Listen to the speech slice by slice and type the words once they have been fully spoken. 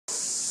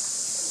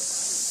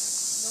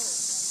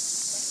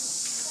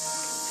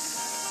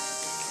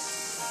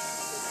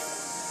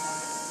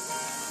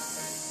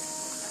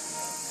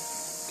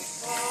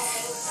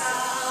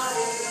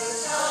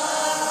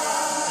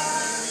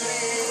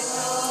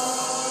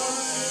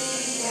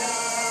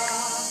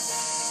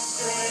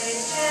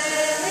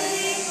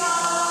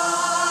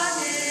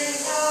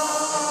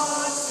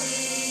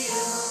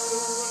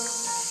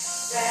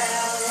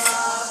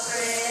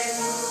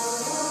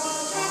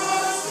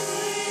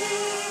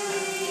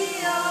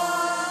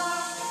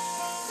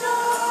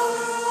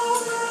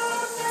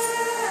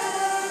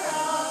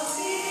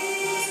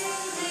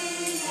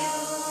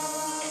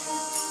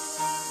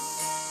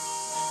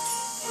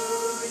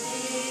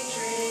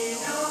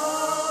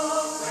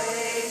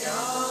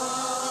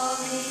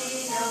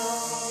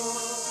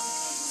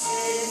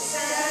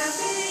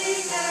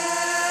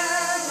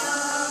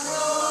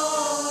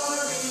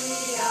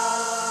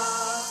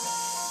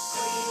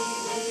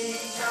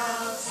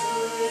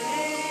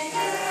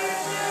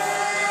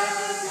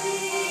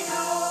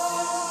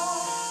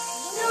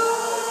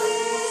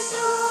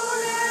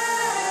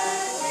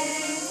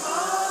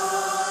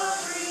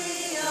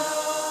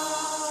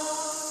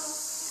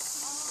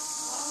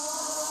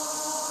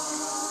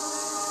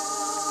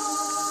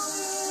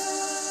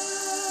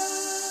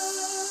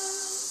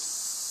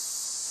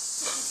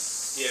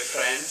Dear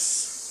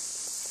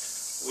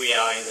friends, we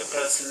are in the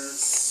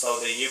presence of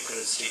the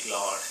Eucharistic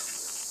Lord.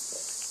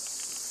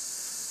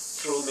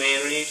 Through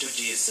Mary to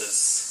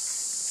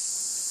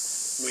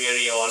Jesus,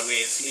 Mary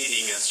always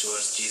leading us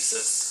towards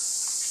Jesus.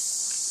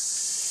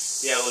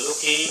 We are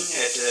looking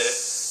at the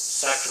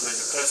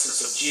sacrament, the presence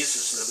of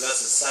Jesus in the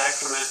Blessed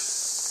Sacrament,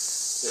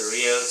 the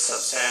real,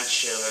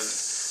 substantial and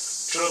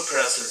true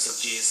presence of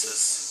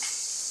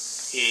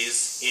Jesus. He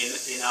is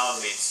in our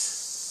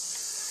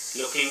midst,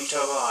 looking to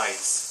our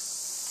eyes.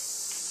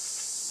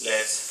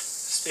 Let's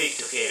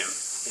speak to him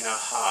in our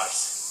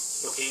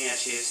hearts, looking at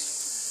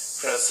his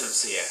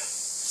presence here,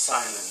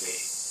 silently,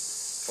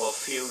 for a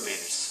few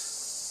minutes.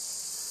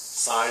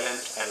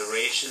 Silent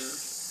adoration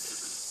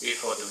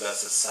before the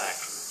Blessed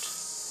Sacrament.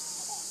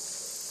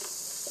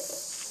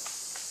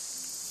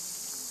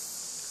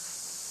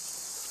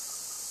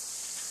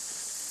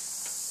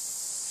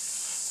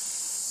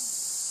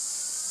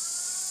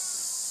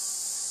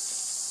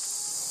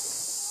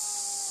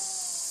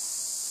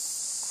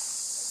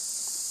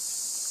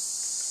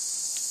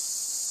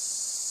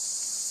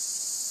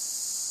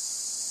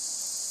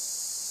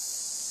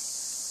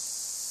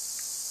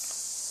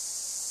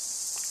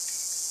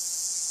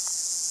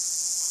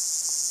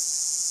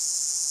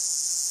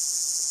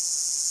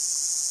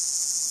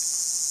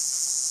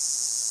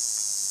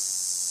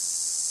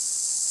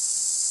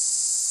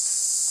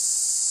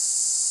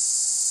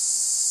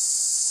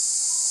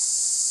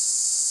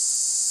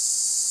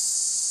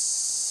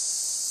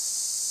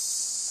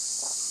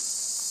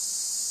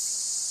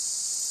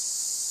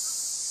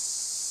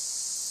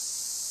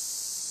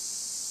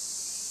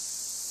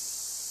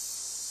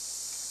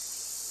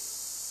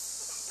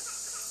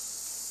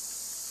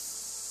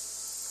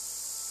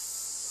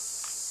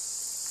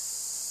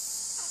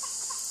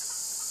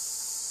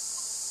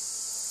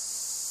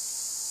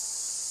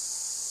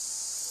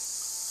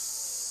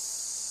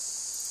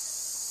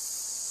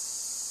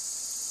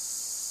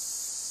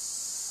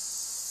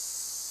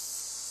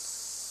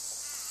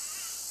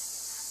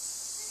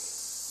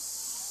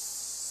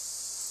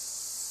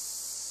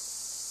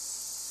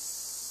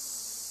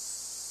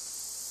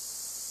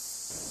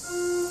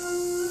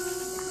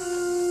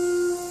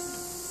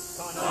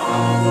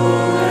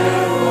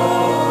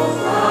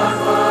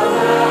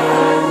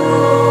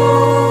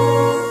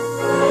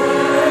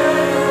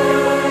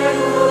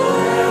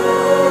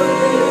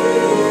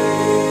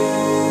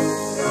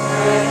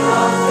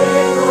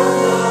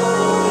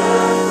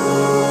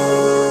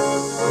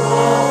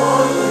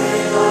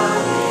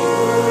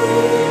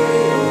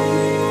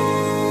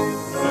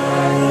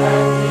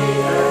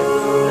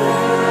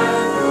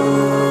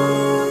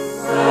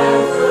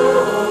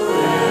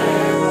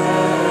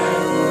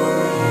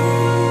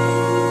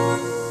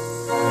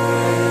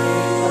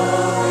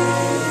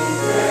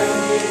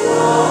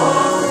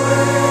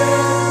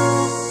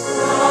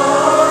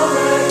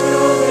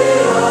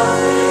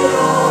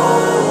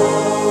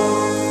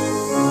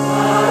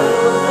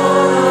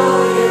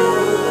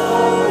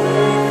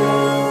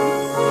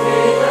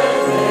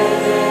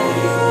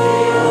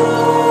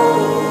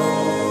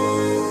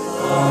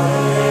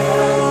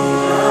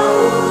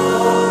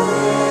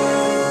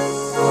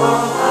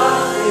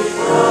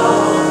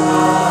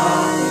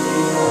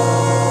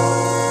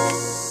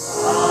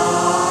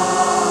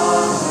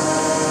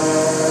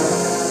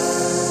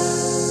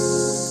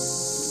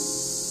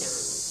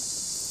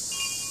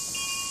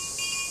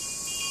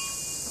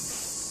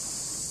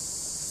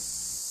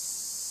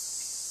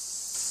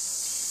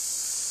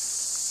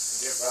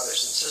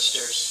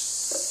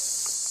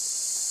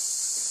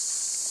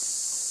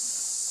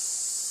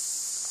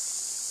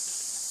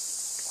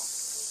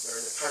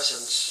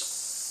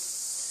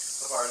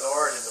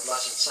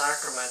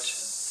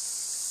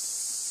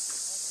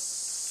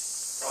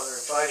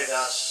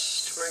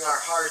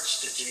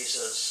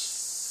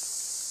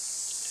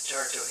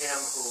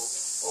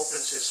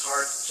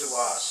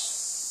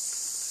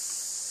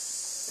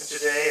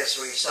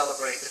 We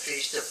celebrate the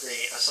feast of the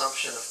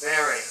Assumption of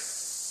Mary.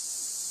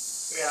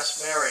 We ask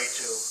Mary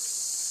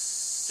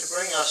to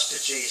bring us to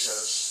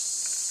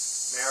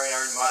Jesus. Mary,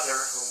 our mother,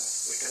 whom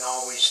we can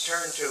always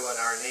turn to in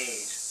our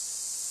need.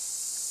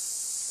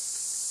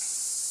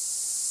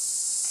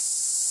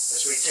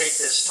 As we take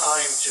this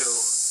time to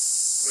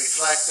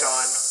reflect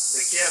on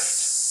the gift,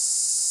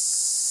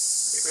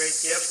 the great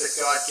gift that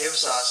God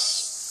gives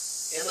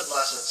us in the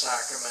Blessed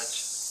Sacrament,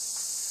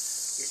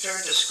 we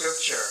turn to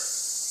Scripture,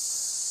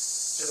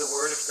 to the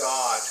Word of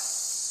God.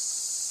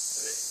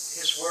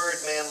 His Word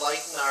may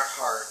enlighten our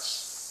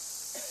hearts,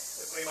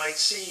 that we might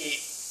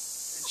see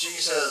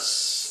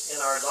Jesus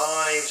in our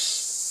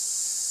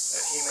lives,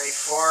 that he may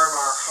form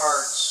our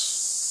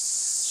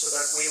hearts, so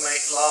that we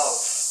might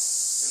love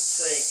and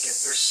think and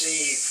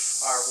perceive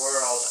our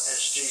world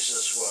as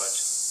Jesus would.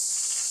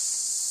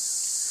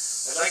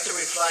 I'd like to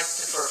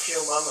reflect for a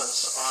few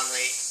moments on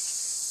the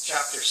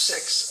chapter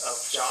 6 of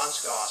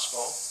John's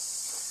Gospel.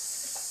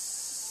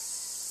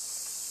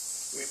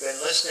 We've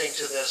been listening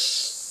to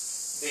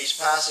these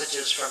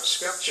passages from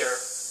Scripture,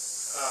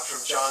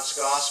 from John's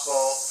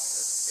Gospel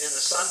in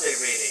the Sunday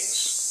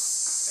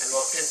readings. and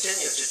will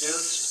continue to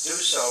do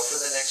so for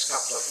the next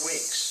couple of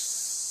weeks.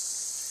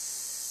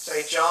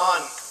 St.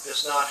 John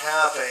does not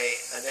have a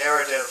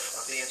narrative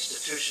of the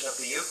institution of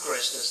the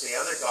Eucharist as the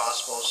other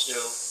Gospels do,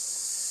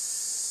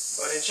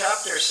 but in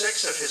chapter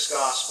 6 of his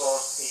Gospel,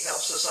 he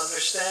helps us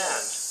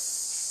understand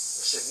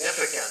the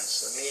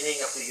significance, the meaning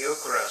of the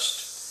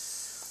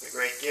Eucharist, the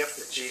great gift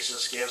that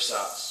Jesus gives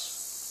us.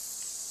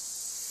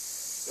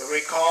 You'll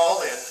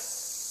recall in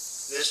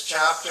this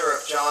chapter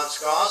of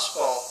John's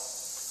Gospel,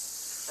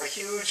 a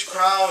huge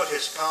crowd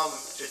has come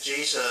to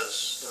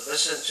Jesus to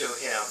listen to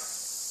him.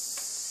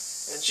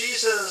 And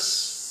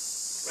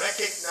Jesus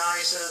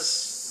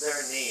recognizes their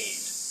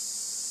need.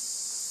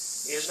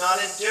 He is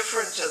not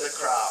indifferent to the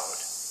crowd.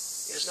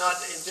 He is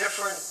not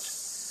indifferent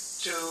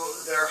to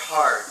their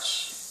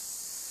hearts.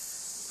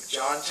 But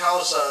John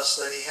tells us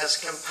that he has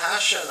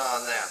compassion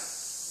on them.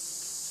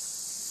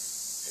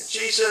 And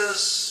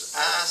Jesus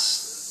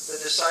asks the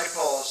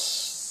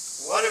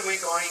disciples, what are we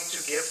going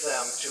to give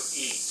them to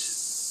eat?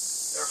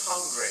 They're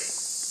hungry.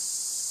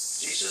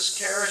 Jesus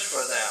cares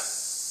for them.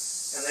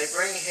 And they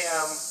bring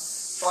him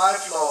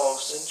 5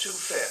 loaves and 2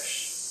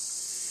 fish.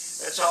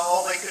 That's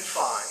all they could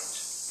find.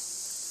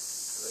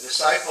 The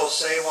disciples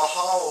say, well,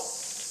 how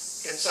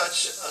can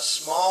such a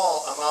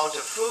small amount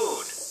of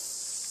food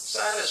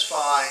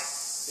satisfy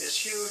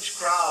this huge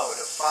crowd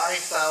of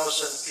 5,000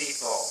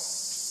 people?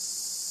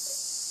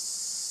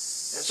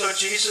 And so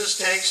Jesus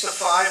takes the 5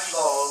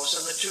 loaves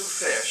and the 2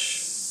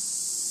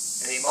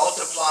 fish, and he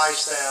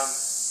multiplies them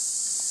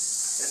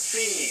and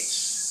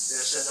feeds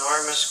this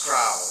enormous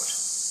crowd.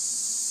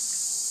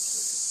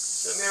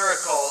 The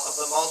miracle of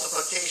the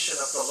multiplication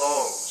of the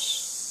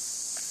loaves.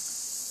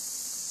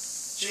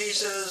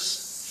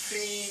 Jesus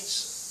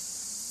feeds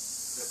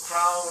the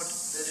crowd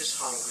that is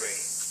hungry.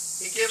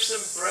 He gives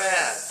them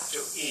bread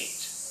to eat,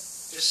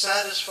 to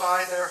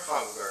satisfy their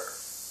hunger.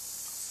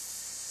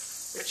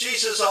 But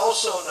Jesus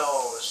also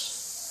knows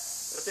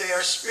that they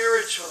are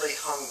spiritually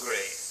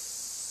hungry.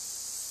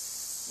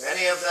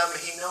 Many of them,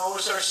 he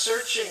knows, are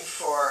searching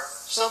for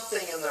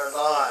something in their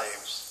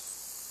lives.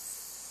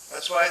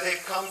 That's why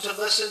they've come to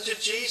listen to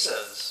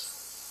Jesus.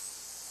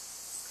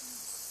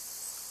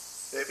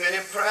 They've been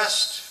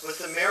impressed with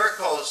the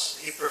miracles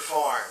he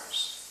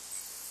performs,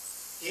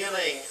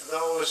 healing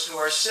those who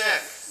are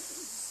sick.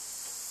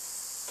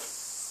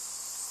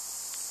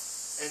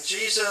 And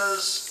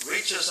Jesus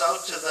reaches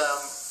out to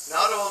them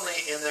not only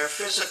in their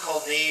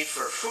physical need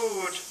for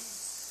food,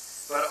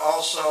 but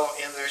also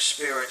in their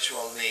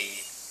spiritual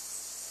need.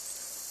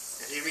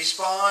 And he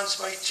responds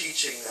by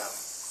teaching them.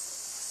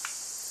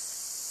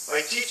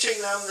 By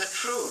teaching them the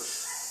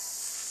truth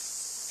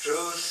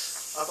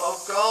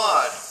about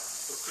God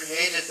who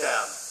created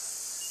them,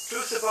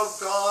 truth about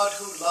God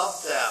who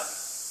loved them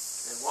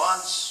and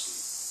wants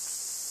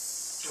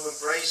to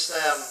embrace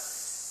them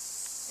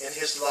in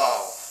his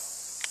love,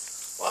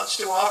 wants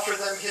to offer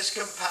them his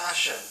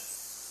compassion,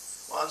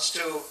 wants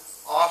to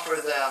offer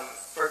them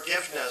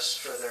forgiveness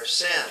for their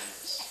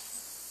sins.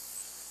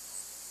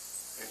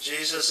 And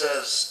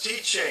Jesus'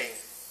 teaching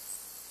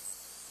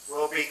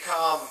will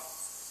become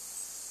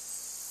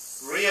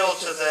real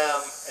to them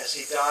as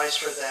he dies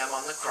for them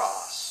on the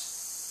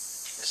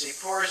cross, as he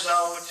pours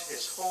out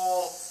his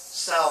whole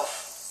self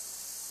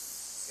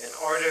in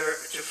order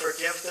to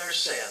forgive their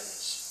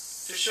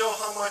sins, to show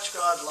how much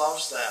God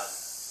loves them.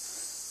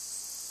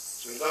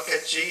 As we look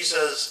at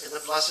Jesus in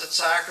the Blessed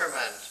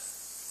Sacrament,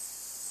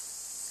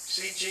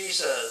 see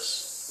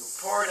Jesus who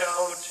poured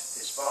out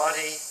his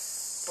body,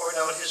 poured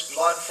out his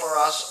blood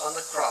for us on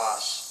the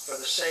cross for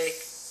the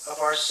sake of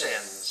our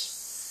sins,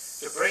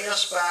 to bring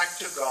us back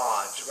to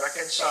God, to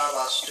reconcile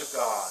us to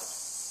God.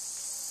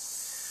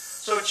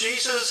 So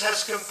Jesus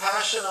has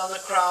compassion on the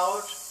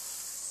crowd.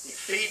 He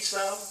feeds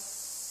them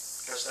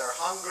because they're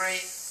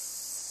hungry.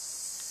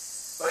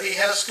 But he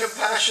has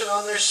compassion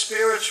on their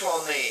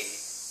spiritual need.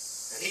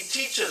 And he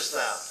teaches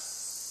them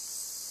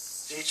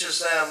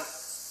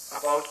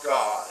about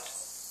God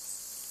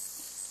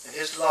and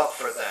his love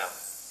for them.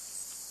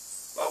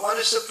 But what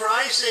is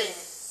surprising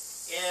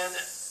in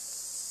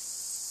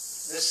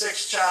the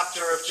 6th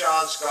chapter of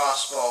John's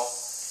Gospel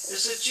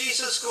is that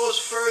Jesus goes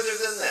further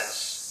than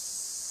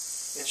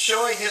this. In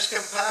showing his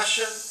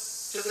compassion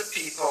to the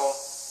people,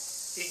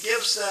 he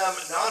gives them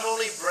not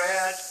only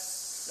bread,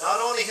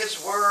 not only his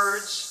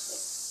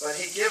words, but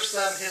he gives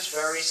them his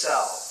very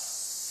self.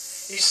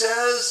 He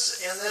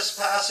says in this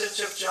passage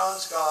of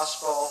John's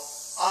Gospel,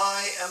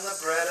 I am the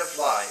bread of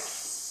life.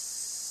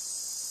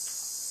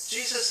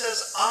 Jesus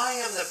says, I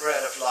am the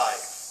bread of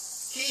life.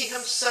 He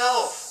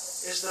himself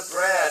is the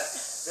bread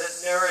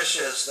that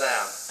nourishes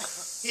them.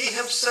 He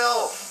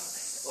himself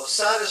will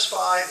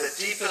satisfy the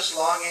deepest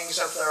longings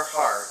of their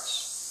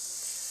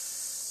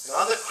hearts. And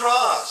on the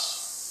cross,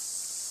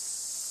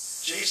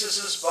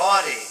 Jesus'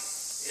 body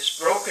is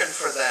broken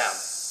for them.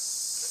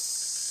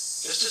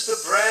 Just as the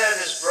bread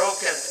is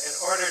broken in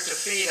order to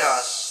feed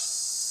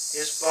us,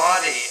 his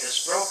body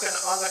is broken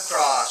on the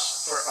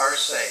cross for our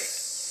sake.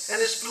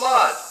 And his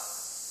blood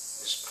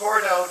is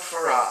poured out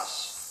for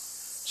us.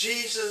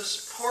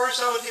 Jesus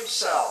pours out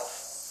himself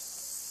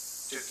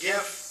to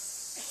give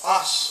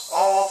us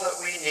all that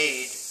we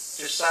need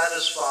to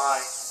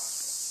satisfy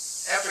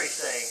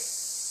everything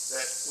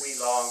that we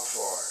long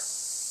for.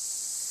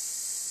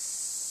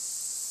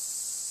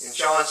 In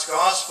John's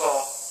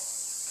Gospel,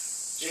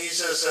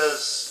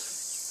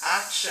 Jesus'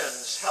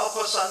 actions help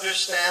us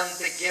understand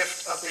the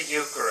gift of the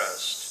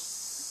Eucharist.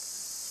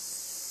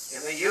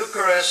 In the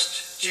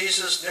Eucharist,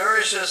 Jesus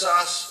nourishes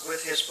us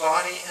with his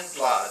body and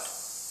blood.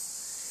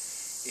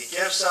 He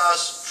gives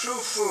us true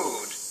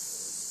food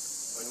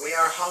when we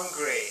are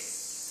hungry,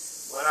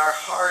 when our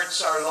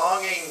hearts are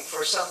longing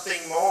for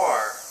something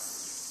more.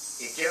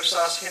 He gives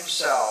us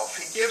himself.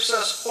 He gives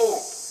us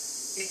hope.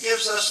 He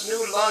gives us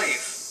new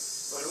life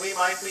when we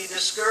might be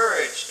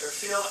discouraged or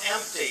feel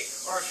empty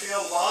or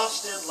feel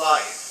lost in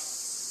life.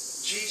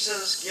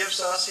 Jesus gives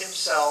us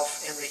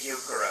himself in the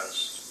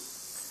Eucharist.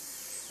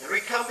 And we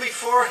come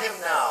before him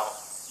now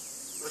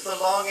with the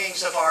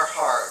longings of our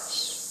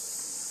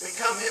hearts. We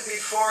come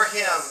before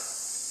him.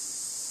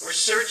 We're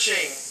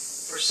searching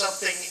for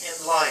something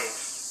in life,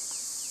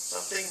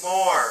 something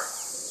more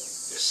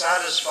to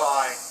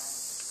satisfy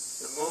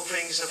the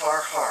movings of our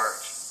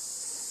heart.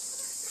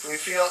 If we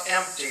feel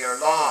empty or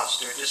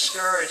lost or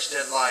discouraged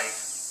in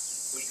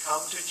life, we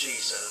come to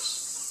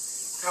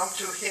Jesus. Come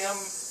to him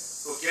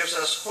who gives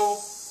us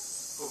hope,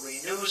 who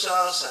renews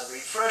us and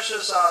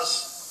refreshes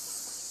us,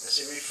 as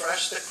he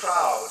refreshed the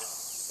crowd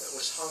that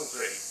was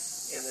hungry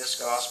in this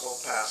gospel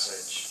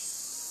passage.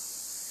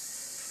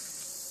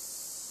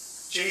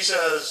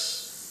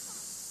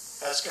 Jesus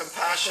has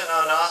compassion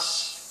on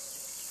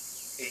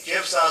us. He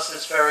gives us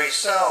his very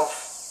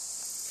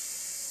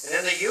self. And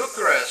in the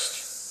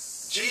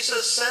Eucharist,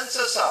 Jesus sends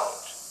us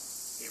out.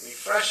 He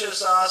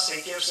refreshes us.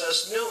 He gives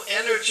us new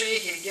energy.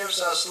 He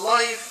gives us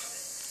life.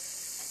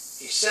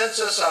 He sends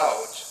us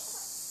out.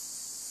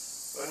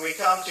 When we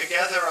come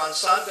together on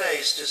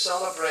Sundays to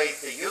celebrate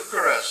the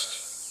Eucharist,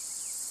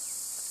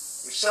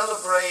 we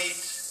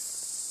celebrate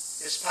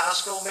his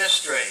Paschal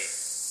mystery,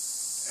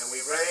 and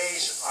we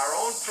raise our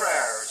own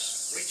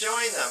prayers. We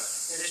join them.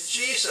 It is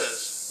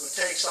Jesus who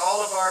takes all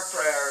of our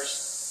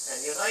prayers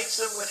and unites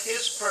them with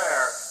his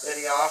prayer that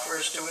he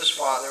offers to his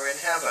Father in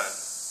heaven.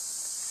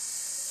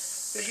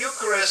 The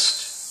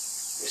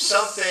Eucharist is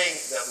something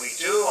that we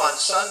do on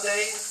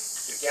Sunday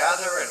to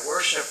gather and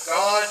worship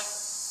God.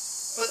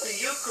 But the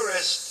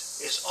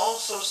Eucharist is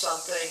also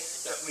something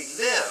that we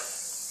live.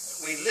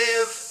 We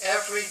live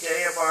every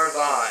day of our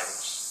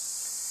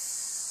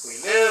lives.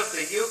 We live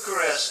the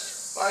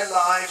Eucharist by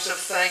lives of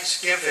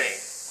thanksgiving,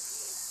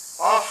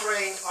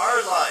 offering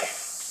our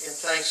life in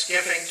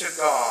thanksgiving to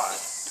God.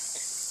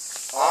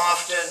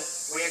 Often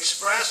we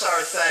express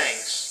our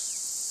thanks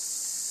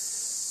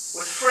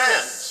with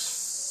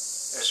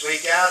friends as we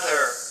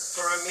gather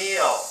for a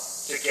meal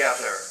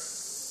together.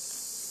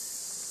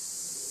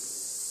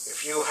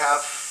 If you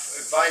have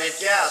invited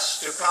guests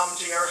to come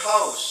to your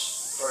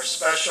house for a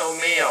special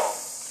meal,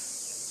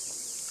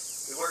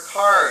 we work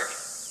hard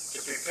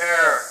to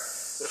prepare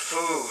the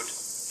food,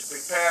 to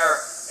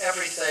prepare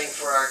everything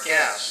for our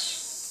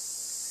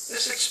guests.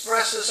 This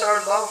expresses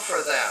our love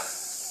for them,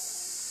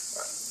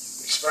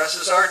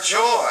 expresses our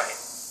joy,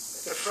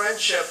 the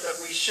friendship that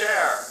we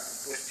share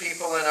with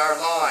people in our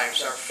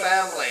lives, our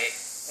family,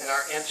 and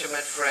our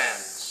intimate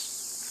friends.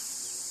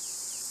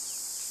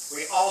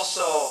 We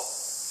also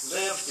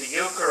live the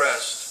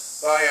Eucharist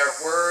by our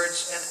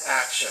words and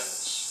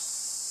actions.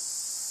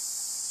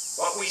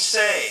 What we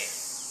say,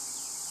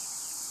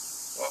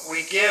 what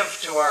we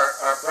give to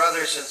our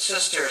brothers and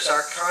sisters,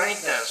 our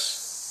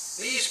kindness,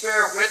 these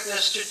bear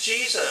witness to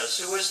Jesus,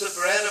 who is the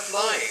bread of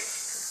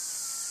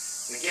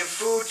life. We give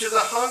food to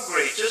the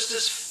hungry, just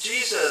as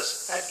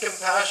Jesus had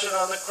compassion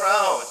on the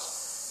crowds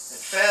and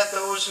fed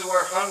those who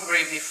were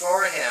hungry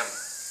before him.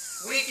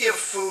 We give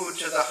food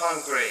to the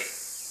hungry.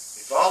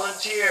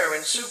 Volunteer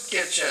in soup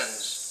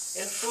kitchens,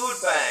 in food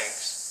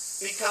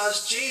banks,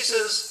 because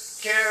Jesus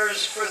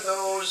cares for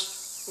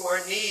those who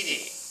are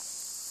needy,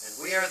 and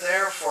we are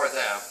there for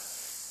them.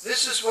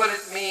 This is what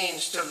it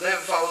means to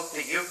live out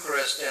the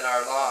Eucharist in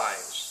our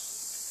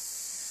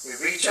lives. We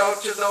reach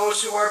out to those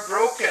who are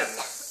broken,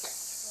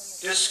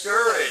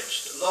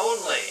 discouraged,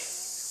 lonely.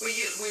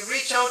 We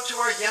reach out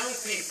to our young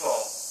people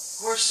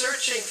who are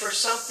searching for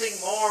something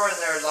more in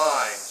their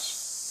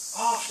lives.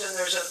 Often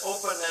there's an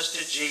openness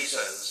to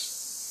Jesus.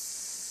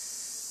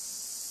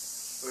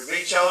 We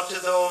reach out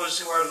to those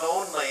who are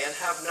lonely and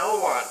have no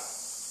one,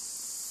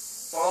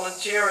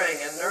 volunteering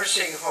in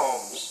nursing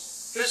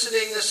homes,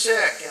 visiting the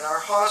sick in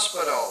our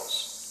hospitals,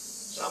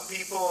 some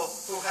people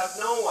who have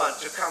no one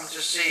to come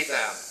to see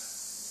them.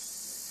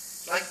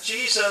 Like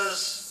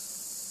Jesus,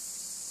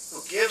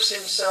 who gives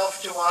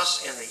himself to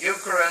us in the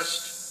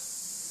Eucharist,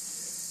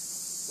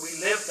 we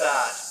live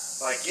that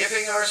by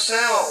giving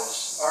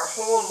ourselves, our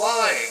whole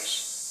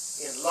lives,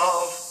 in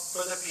love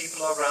for the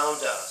people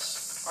around us,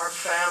 our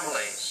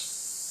families,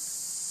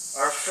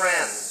 our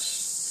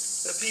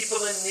friends, the people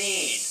in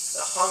need,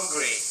 the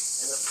hungry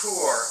and the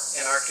poor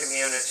in our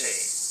community.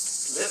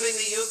 Living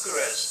the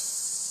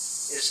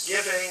Eucharist is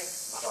giving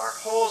of our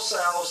whole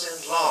selves in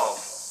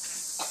love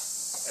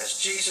as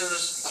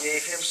Jesus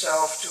gave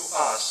himself to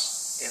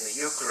us in the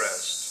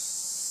Eucharist.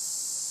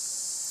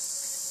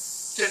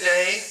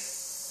 Today,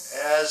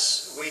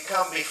 as we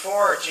come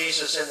before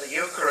Jesus in the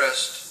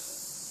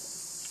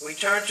Eucharist, we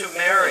turn to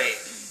Mary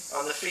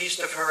on the feast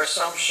of her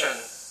Assumption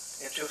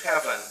into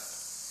heaven.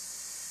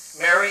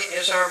 Mary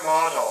is our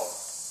model.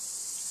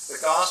 The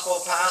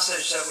gospel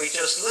passage that we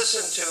just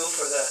listened to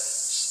for the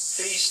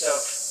feast of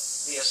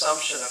the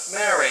Assumption of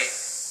Mary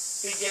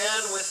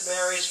began with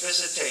Mary's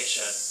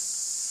visitation.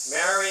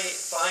 Mary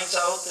finds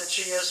out that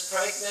she is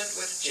pregnant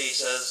with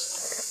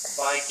Jesus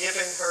by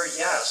giving her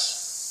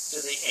yes to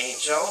the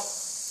angel.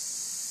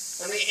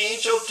 And the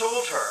angel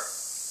told her,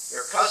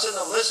 your cousin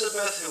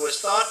Elizabeth, who was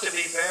thought to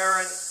be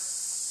barren,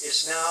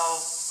 is now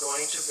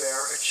going to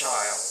bear a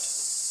child.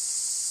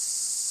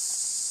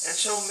 And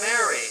so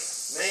Mary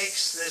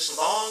makes this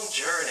long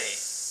journey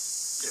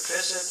to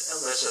visit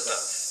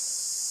Elizabeth.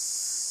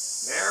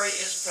 Mary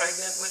is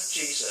pregnant with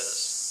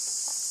Jesus.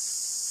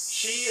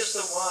 She is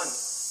the one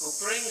who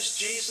brings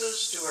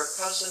Jesus to her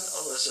cousin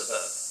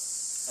Elizabeth.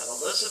 And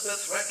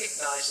Elizabeth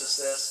recognizes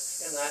this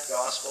in that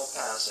gospel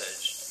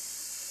passage.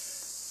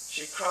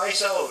 She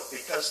cries out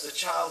because the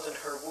child in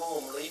her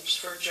womb leaps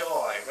for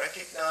joy,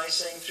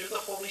 recognizing through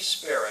the Holy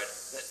Spirit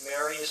that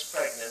Mary is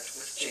pregnant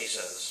with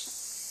Jesus.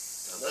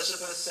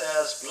 Elizabeth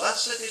says,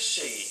 blessed is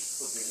she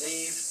who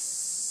believed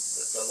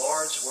that the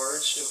Lord's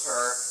words to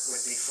her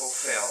would be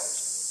fulfilled.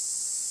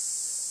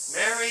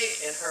 Mary,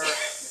 in her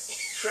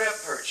trip,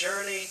 her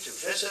journey to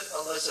visit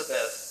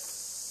Elizabeth,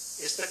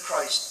 is the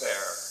Christ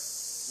bearer.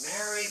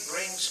 Mary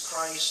brings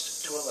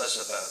Christ to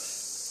Elizabeth.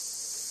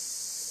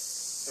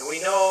 And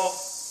we know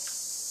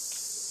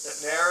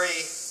that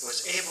Mary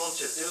was able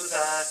to do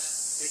that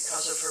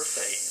because of her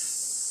faith.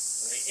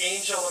 When the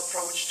angel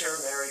approached her,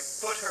 Mary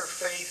put her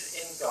faith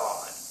in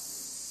God.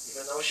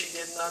 Even though she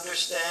didn't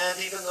understand,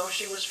 even though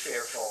she was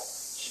fearful,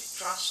 she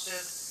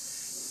trusted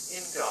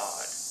in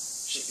God.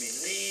 She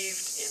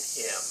believed in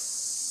him.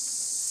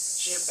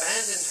 She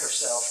abandoned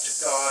herself to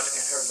God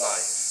in her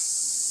life.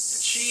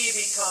 And she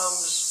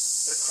becomes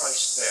the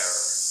Christ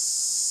bearer.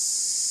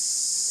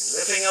 In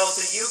living out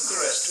the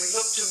Eucharist, we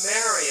look to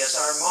Mary as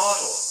our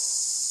model,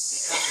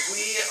 because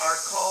we are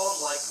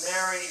called, like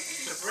Mary,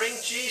 to bring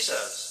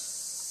Jesus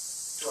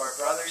to our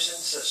brothers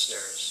and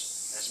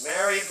sisters. As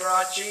Mary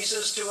brought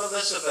Jesus to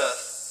Elizabeth,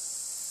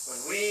 when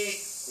we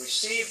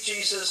receive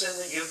Jesus in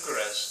the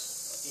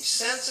Eucharist, he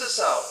sends us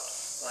out,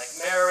 like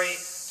Mary,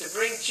 to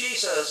bring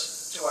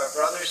Jesus to our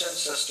brothers and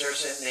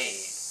sisters in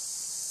need.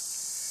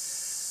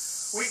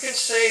 We can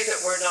say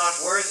that we're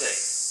not worthy.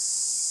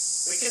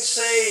 We can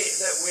say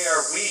that we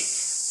are weak.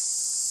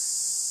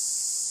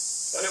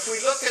 But if we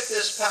look at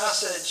this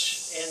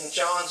passage in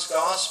John's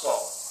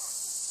Gospel,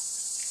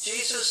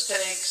 Jesus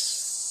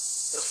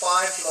takes the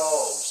 5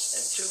 loaves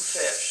and 2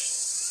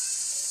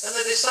 fish. And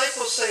the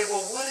disciples say,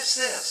 well, what is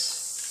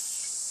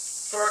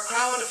this? For a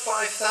crowd of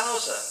 5,000,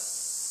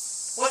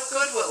 what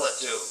good will it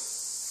do?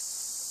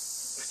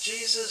 But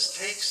Jesus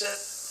takes it,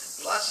 and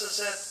blesses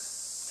it,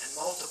 and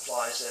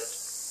multiplies it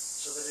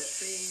so that it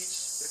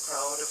feeds the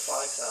crowd of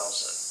 5,000.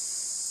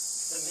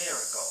 The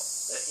miracle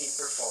that he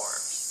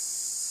performed.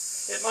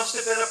 It must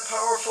have been a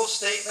powerful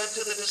statement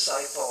to the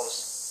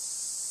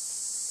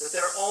disciples that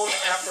their own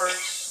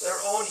efforts, their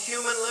own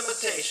human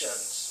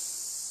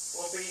limitations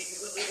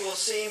will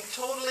seem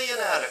totally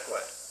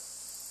inadequate.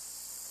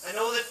 I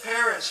know that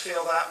parents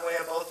feel that way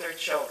about their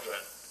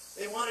children.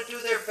 They want to do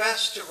their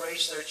best to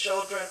raise their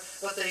children,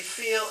 but they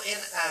feel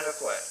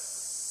inadequate.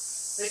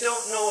 They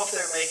don't know if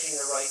they're making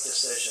the right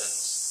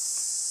decisions.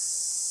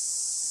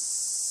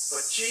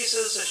 But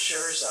Jesus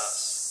assures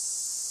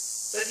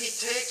us that he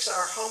takes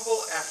our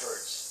humble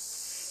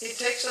efforts. He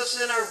takes us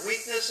in our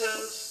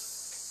weaknesses,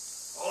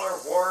 all our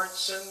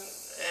warts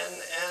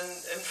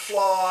and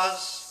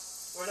flaws.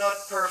 We're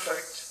not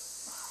perfect.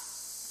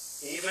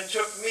 He even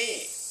took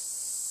me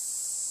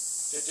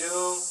to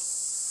do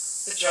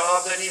the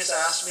job that he has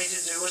asked me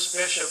to do as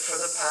bishop for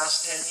the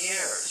past 10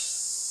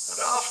 years.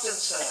 I've often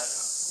said,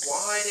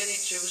 why did he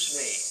choose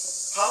me?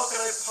 How can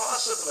I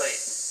possibly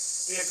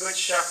be a good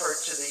shepherd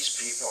to these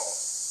people?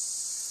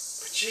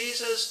 But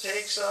Jesus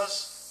takes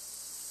us,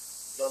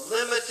 the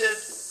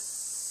limited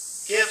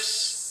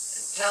gifts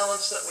and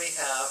talents that we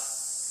have,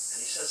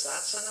 and he says,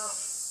 that's enough.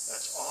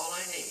 That's all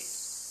I need.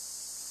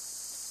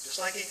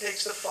 Just like he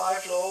takes the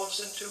 5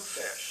 loaves and 2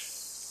 fish.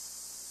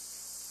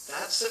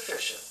 That's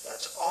sufficient.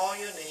 That's all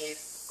you need.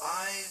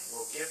 I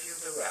will give you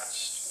the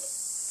rest.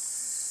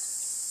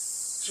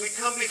 As we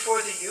come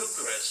before the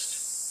Eucharist,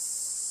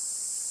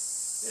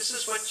 this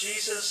is what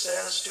Jesus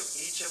says to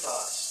each of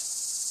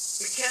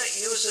us. We can't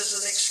use as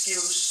an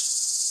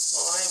excuse,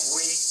 well, I'm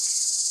weak.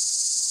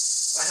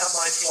 I have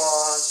my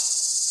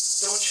flaws.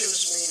 Don't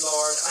choose me,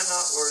 Lord. I'm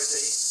not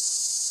worthy.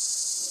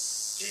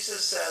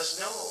 Jesus says,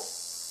 no.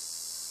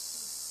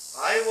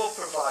 I will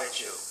provide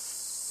you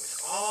with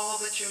all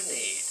that you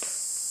need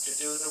to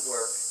do the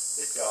work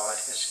that God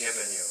has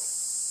given you.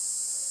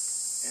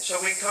 And so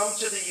we come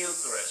to the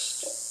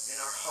Eucharist in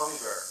our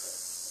hunger.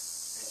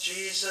 And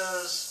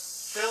Jesus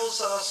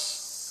fills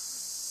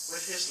us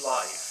with his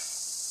life.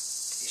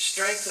 He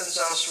strengthens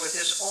us with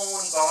his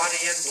own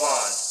body and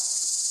blood.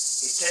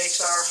 He takes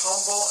our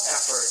humble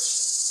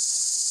efforts.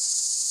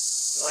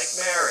 Like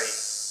Mary,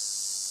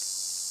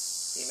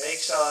 he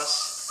makes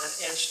us an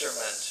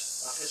instrument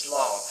of his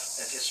love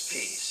and his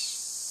peace.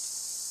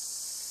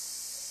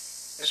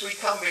 As we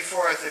come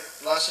before the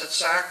Blessed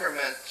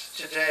Sacrament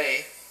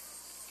today,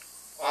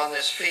 on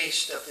this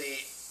feast of the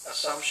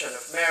Assumption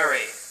of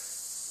Mary,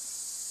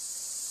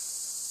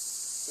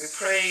 we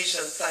praise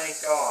and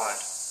thank God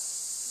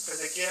for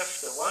the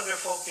gift, the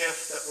wonderful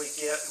gift that we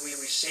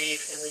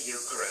receive in the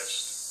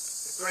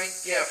Eucharist, the great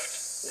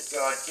gift that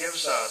God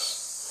gives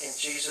us in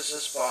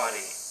Jesus'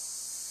 body.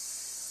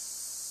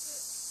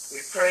 We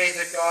pray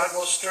that God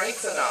will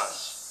strengthen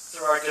us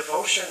through our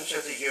devotion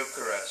to the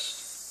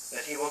Eucharist,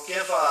 that he will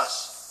give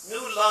us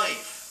new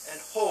life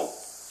and hope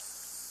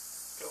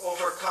to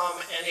overcome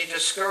any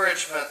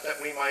discouragement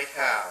that we might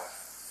have.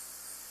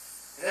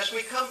 And as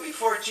we come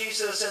before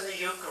Jesus in the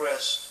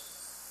Eucharist,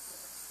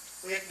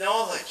 we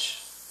acknowledge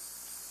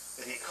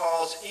that he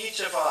calls each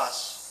of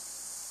us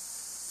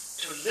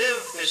to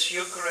live this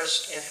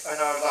Eucharist in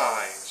our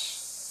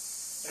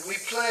lives. And we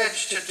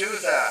pledge to do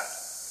that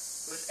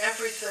with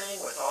everything,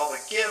 with all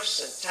the gifts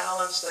and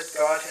talents that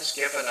God has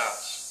given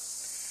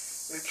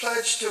us. We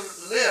pledge to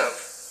live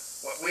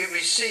what we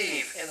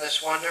receive in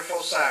this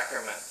wonderful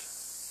sacrament.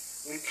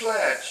 We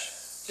pledge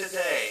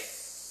today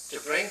to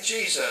bring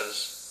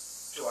Jesus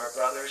to our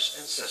brothers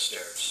and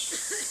sisters.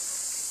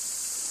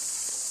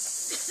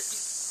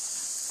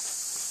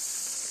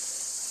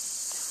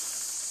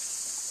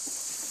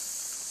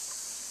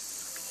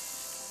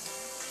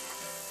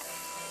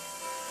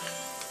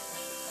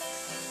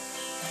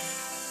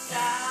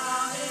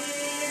 Down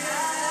in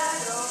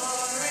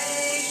adoration,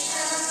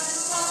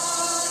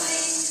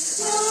 falling,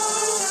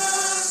 Lord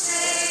of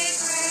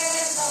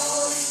sacred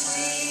hosts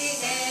we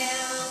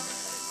hail.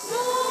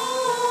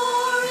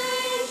 More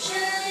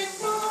ancient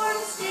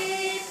forms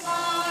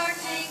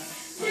departing,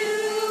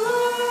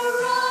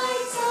 newer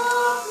rites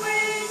of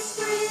grace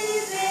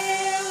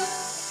prevail.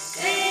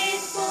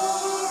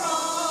 Faithful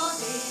all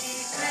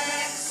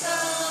defects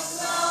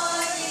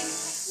supplying,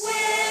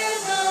 where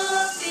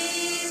the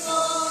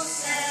feeble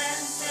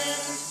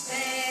senses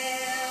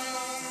fail.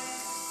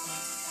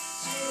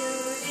 To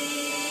the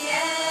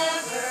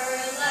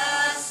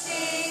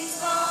everlasting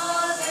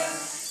Father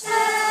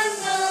and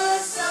the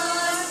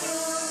Son who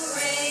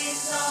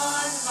reigns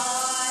on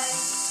high,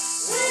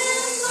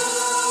 with the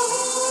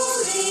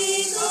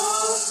Holy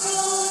Ghost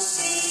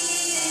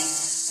proceeding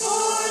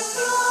forth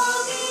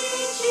from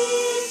each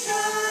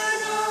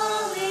eternally,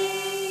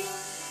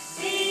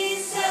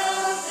 peace,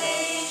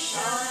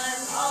 salvation,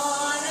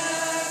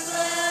 honor,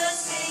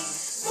 blessing,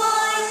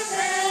 life,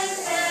 and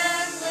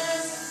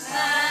endless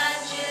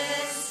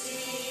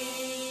majesty.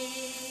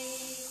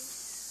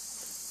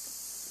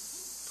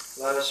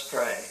 Let us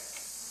pray.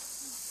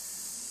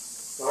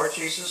 Lord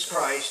Jesus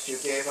Christ, you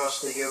gave us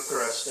the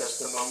Eucharist as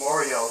the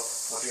memorial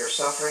of your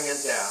suffering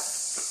and death.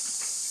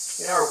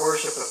 In our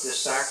worship of this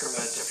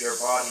sacrament of your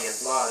body and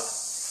blood,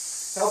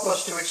 help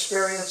us to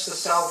experience the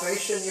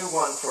salvation you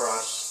won for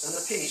us and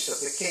the peace of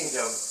the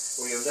kingdom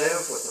where you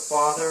live with the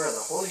Father and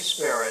the Holy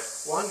Spirit,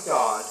 one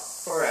God,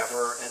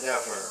 forever and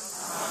ever.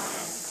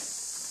 Amen.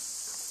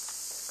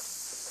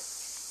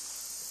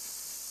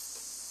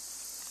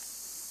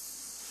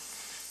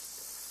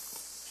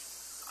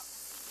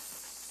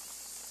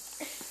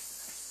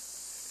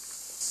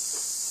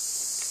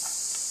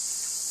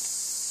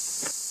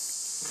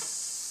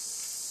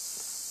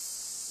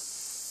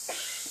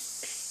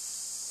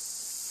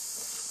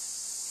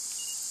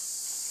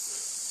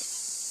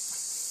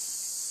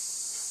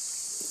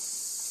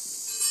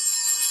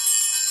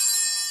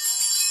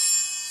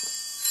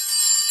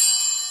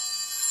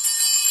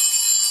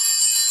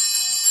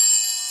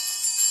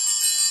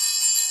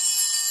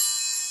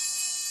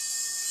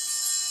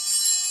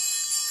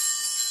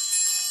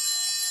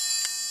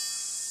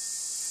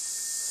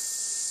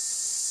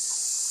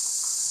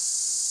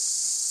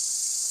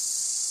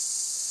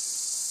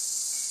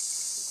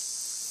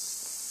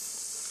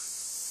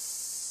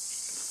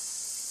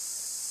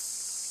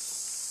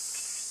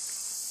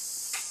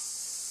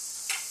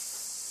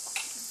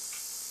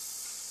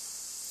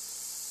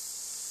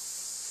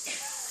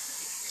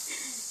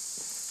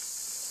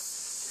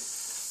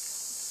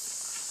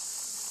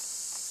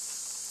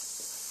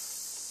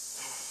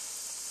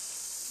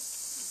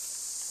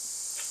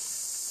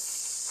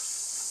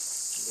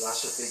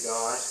 Blessed be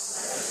God.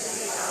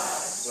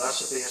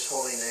 Blessed be his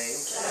holy name.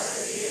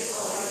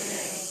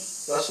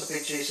 Blessed be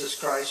Jesus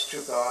Christ,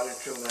 true God and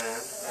true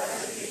man.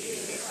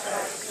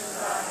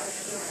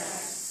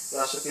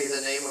 Blessed be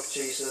the name of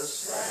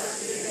Jesus.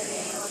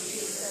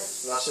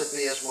 Blessed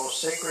be his most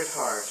sacred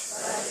heart.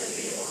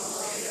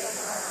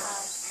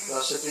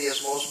 Blessed be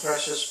his most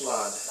precious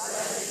blood.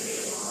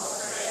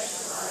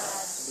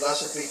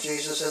 Blessed be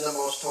Jesus in the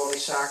most holy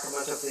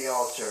sacrament of the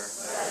altar.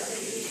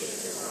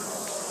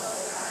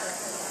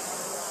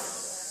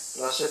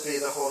 Blessed be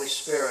the Holy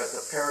Spirit,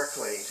 the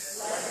Paraclete.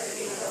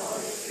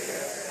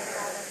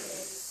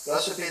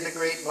 Blessed be the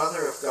great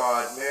Mother of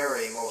God,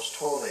 Mary, most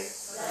holy.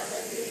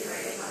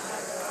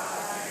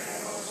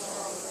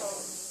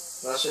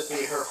 Blessed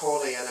be her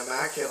holy and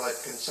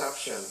immaculate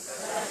conception.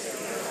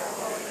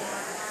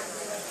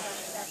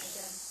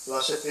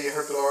 Blessed be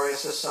her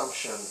glorious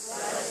assumption.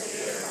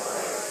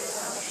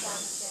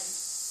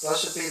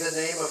 Blessed be the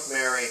name of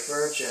Mary,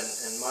 Virgin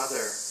and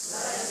Mother.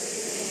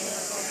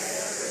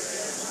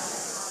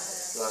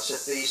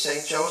 Blessed be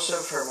Saint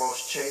Joseph, her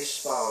most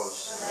chaste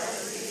spouse.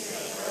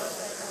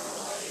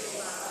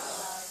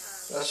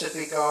 Blessed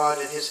be God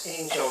and his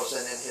angels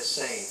and in his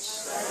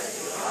saints.